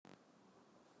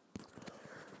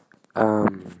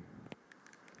Um,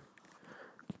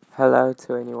 Hello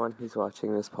to anyone who's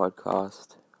watching this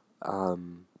podcast.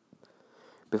 Um,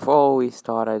 Before we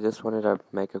start, I just wanted to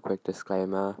make a quick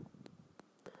disclaimer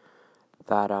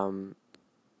that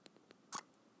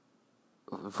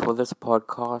for this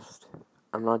podcast,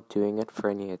 I'm not doing it for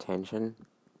any attention.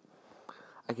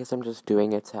 I guess I'm just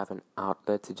doing it to have an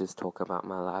outlet to just talk about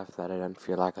my life that I don't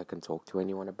feel like I can talk to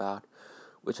anyone about,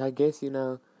 which I guess,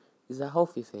 is a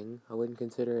healthy thing. I wouldn't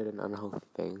consider it an unhealthy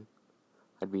thing.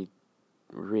 I'd be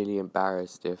really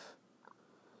embarrassed if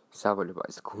someone at my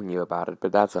school knew about it,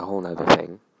 but that's a whole nother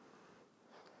thing.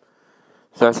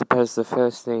 So I suppose the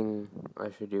first thing I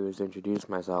should do is introduce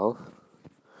myself,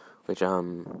 which,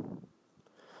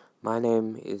 my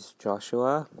name is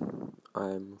Joshua.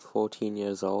 I'm 14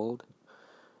 years old,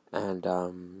 and,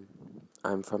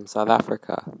 I'm from South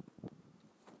Africa.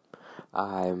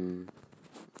 I'm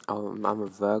a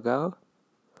Virgo.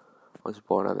 I was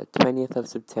born on the 20th of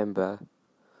September,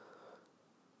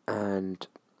 and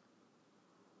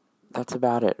that's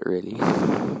about it, really.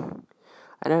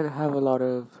 I don't have a lot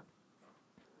of,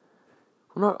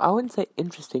 I wouldn't say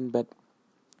interesting, but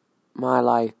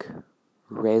my,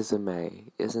 resume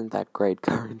isn't that great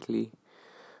currently.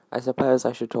 I suppose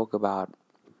I should talk about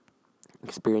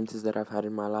experiences that I've had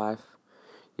in my life.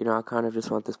 I kind of just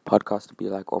want this podcast to be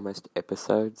like almost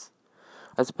episodes.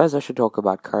 I suppose I should talk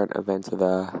about current events of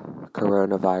the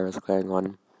coronavirus going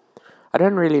on. I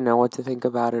don't really know what to think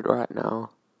about it right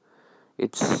now.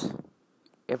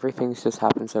 Everything's just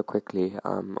happened so quickly.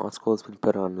 Our school's been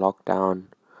put on lockdown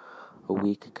a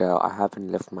week ago. I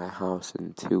haven't left my house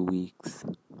in 2 weeks.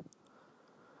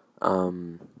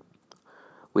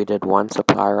 We did one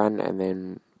supply run and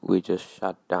then we just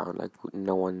shut down.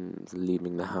 No one's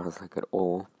leaving the house at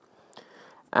all.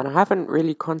 And I haven't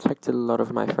really contacted a lot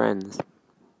of my friends.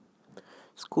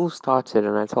 School started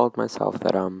and I told myself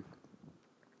that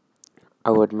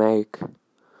I would make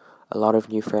a lot of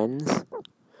new friends,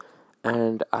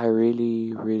 and I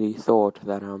really, really thought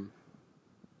that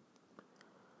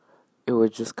it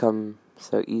would just come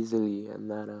so easily, and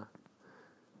that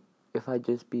if I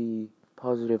just be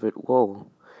positive, it will.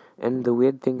 And the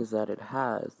weird thing is that it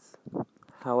has.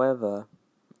 However,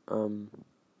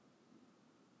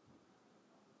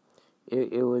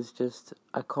 it was just,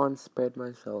 I can't spread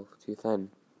myself too thin.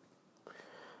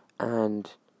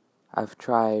 And I've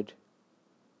tried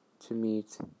to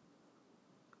meet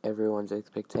everyone's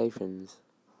expectations,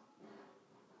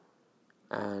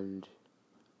 and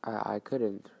I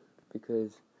couldn't,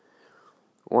 because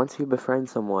once you befriend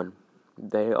someone,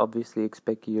 they obviously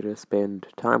expect you to spend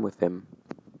time with them,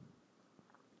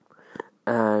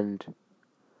 and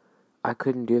I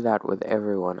couldn't do that with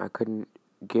everyone. I couldn't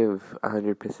give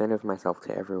 100% of myself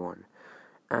to everyone,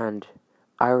 and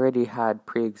I already had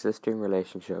pre-existing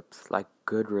relationships,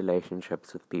 good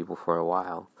relationships with people for a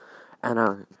while, and I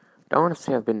don't want to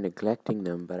say I've been neglecting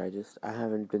them, but I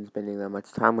haven't been spending that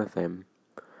much time with them.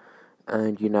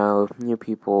 And, new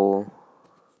people,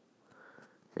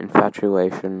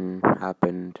 infatuation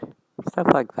happened, stuff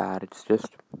like that. It's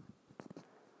just,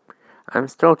 I'm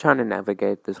still trying to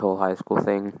navigate this whole high school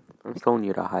thing. I'm still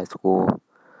new to high school,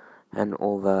 and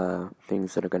all the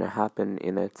things that are going to happen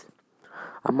in it.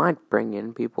 I might bring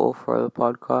in people for the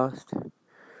podcast,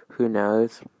 who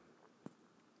knows,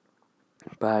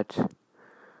 but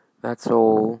that's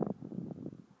all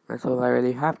I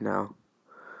really have now.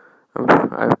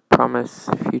 I promise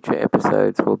future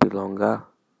episodes will be longer,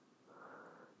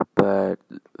 but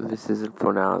this isn't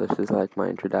for now. This is my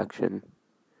introduction.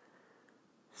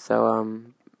 So,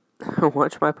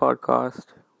 watch my podcast,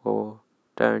 or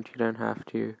don't. You don't have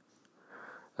to.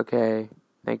 Okay,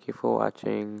 thank you for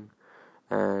watching,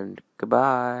 and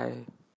goodbye.